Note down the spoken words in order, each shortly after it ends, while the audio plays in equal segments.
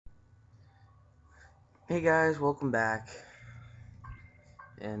Hey guys, welcome back.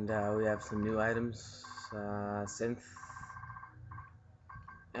 And we have some new items, synth,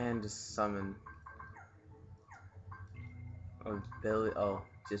 and a summon.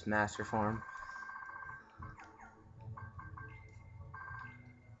 Just master form.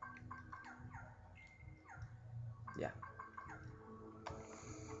 Yeah.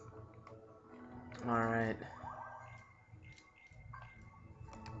 Alright.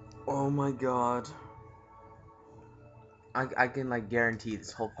 Oh my god. I can like guarantee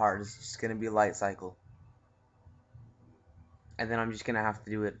this whole part is just gonna be light cycle. And then I'm just gonna have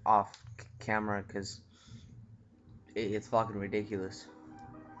to do it off camera because it's fucking ridiculous.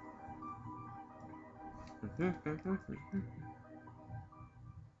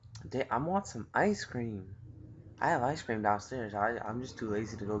 I want some ice cream. I have ice cream downstairs. I'm just too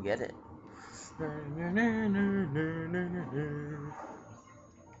lazy to go get it.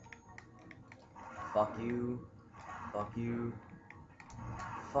 Fuck you. Fuck you.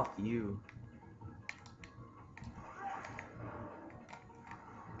 Fuck you.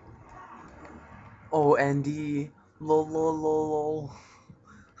 Oh, Andy. Lol, lol, lol, lol.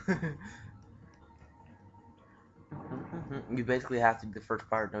 You basically have to do the first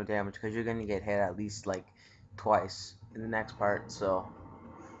part no damage because you're gonna get hit at least like twice in the next part. So,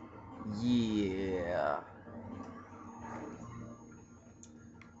 yeah.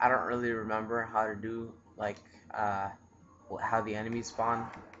 I don't really remember how to do like how the enemies spawn.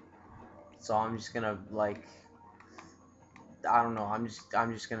 So I'm just gonna like I don't know. I'm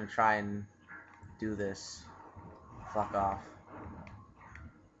just gonna try and do this. Fuck off.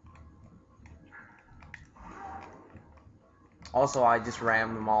 Also, I just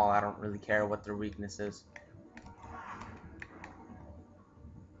ram them all. I don't really care what their weakness is.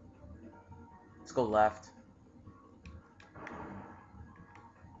 Let's go left.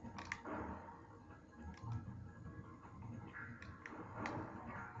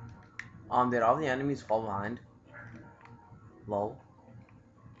 Did all the enemies fall behind? Lol.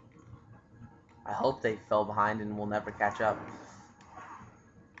 I hope they fell behind and will never catch up.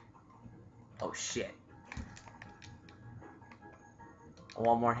 Oh shit.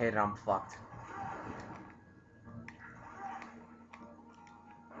 One more hit and I'm fucked.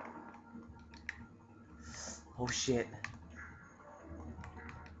 Oh shit.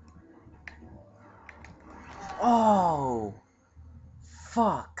 Oh!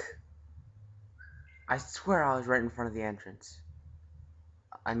 Fuck! I swear I was right in front of the entrance.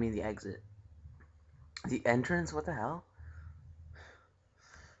 I mean the exit. The entrance? What the hell?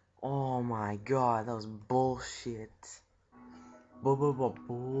 Oh my god, that was bullshit.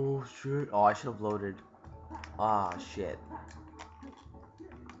 Bullshit. Oh, I should have loaded. Ah, shit.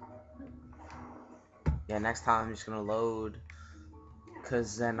 Yeah, next time I'm just gonna load.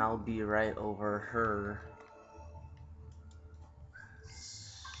 Cause then I'll be right over her.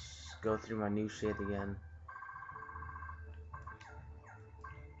 Go through my new shit again.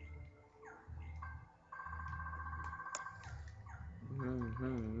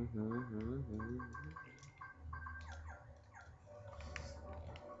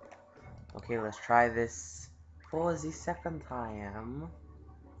 Okay, let's try this for the second time.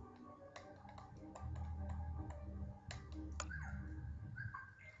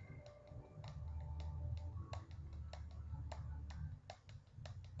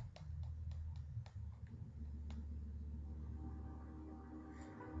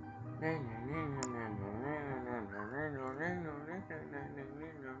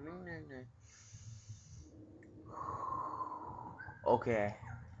 Okay.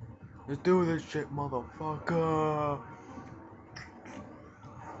 Let's do this shit, motherfucker.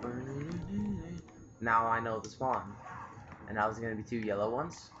 Now I know the spawn. And now there's gonna be two yellow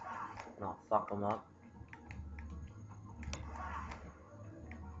ones. And I'll fuck them up.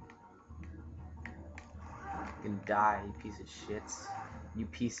 You can die, you piece of shit. You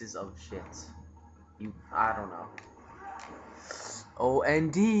pieces of shit. I don't know.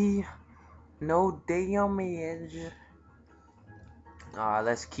 O-N-D. No damage.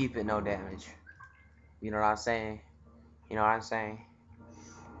 Let's keep it no damage. You know what I'm saying? You know what I'm saying?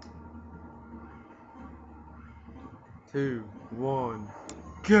 2, 1,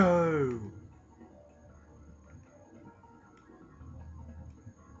 go!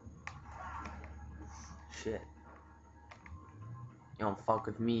 Shit. You don't fuck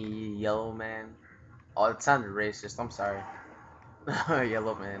with me, you yellow man. Oh, it sounded racist. I'm sorry.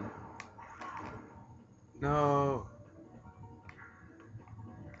 Yellow man. No.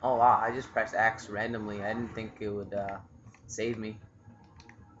 Oh wow, I just pressed X randomly. I didn't think it would save me.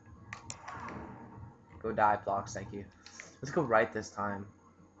 Go die, blocks, thank you. Let's go right this time.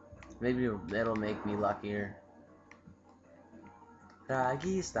 Maybe it'll make me luckier.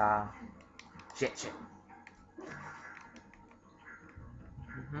 Ragista. Shit.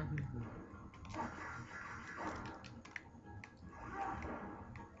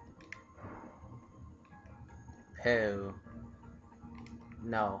 Who?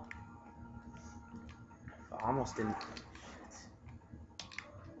 No. I almost didn't.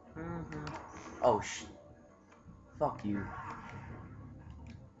 Oh, fuck you.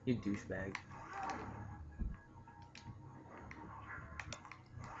 You douchebag.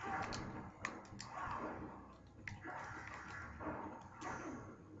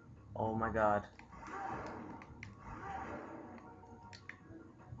 Oh my god.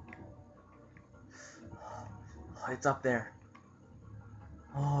 It's up there.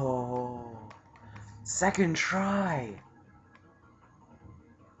 Oh. Second try.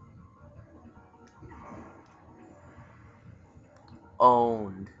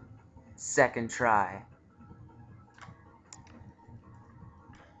 Owned. Second try.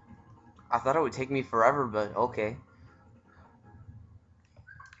 I thought it would take me forever, but okay.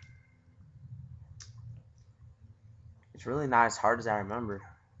 It's really not as hard as I remember.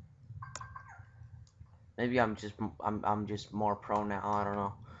 Maybe I'm just more pro now. I don't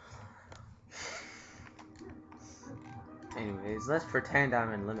know. Anyways, let's pretend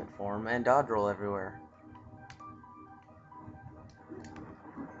I'm in limit form and dodge roll everywhere.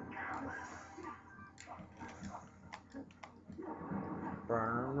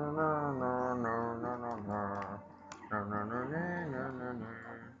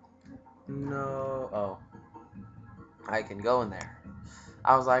 No. Oh. I can go in there.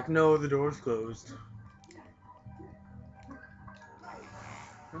 I was like, no, the door's closed.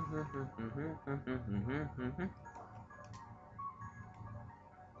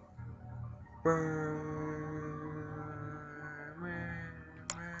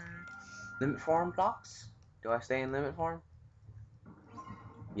 Limit form blocks? Do I stay in limit form?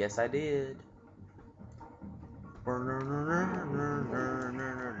 Yes, I did.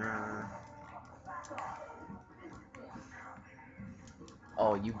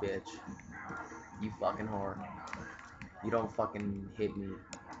 Oh, you bitch. You fucking whore. You don't fucking hit me.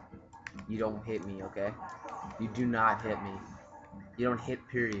 You don't hit me, okay? You do not hit me. You don't hit,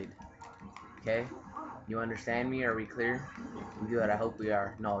 period. Okay? You understand me? Are we clear? Good, I hope we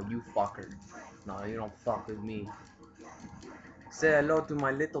are. No, you fucker. No, you don't fuck with me. Say hello to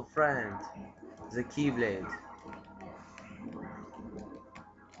my little friend, the Keyblade.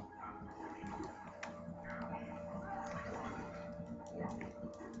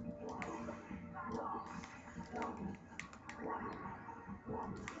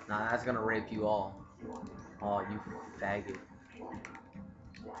 Nah, that's gonna rape you all. Oh, you faggot.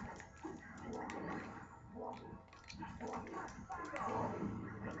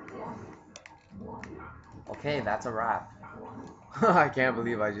 Okay, that's a wrap. I can't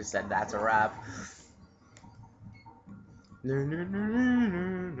believe I just said that's a wrap.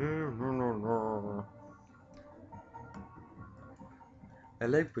 I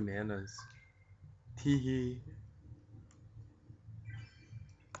like bananas. Tee.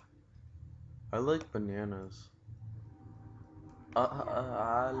 I like bananas.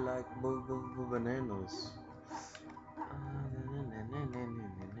 I like bananas.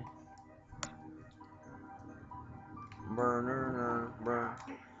 Burner, burn.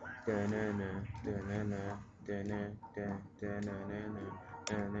 Then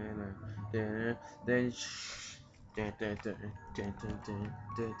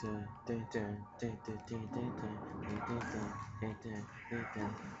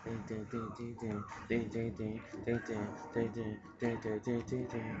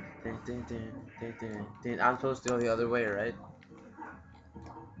I'm supposed to go the other way, right?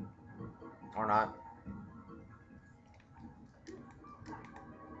 Or not?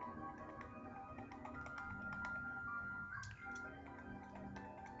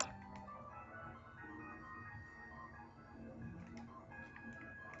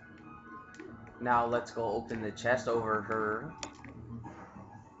 Now let's go open the chest over her.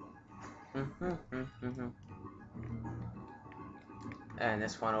 And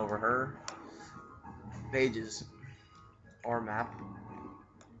this one over her. Pages. Or map.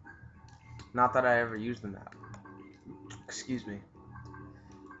 Not that I ever used the map. Excuse me.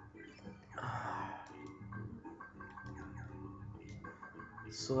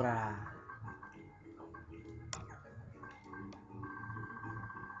 Sura.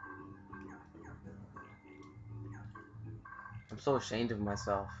 I'm so ashamed of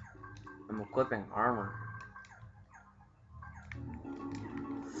myself. I'm equipping armor.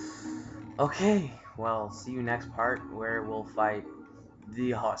 Okay, well, see you next part where we'll fight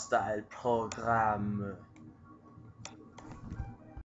the hostile program.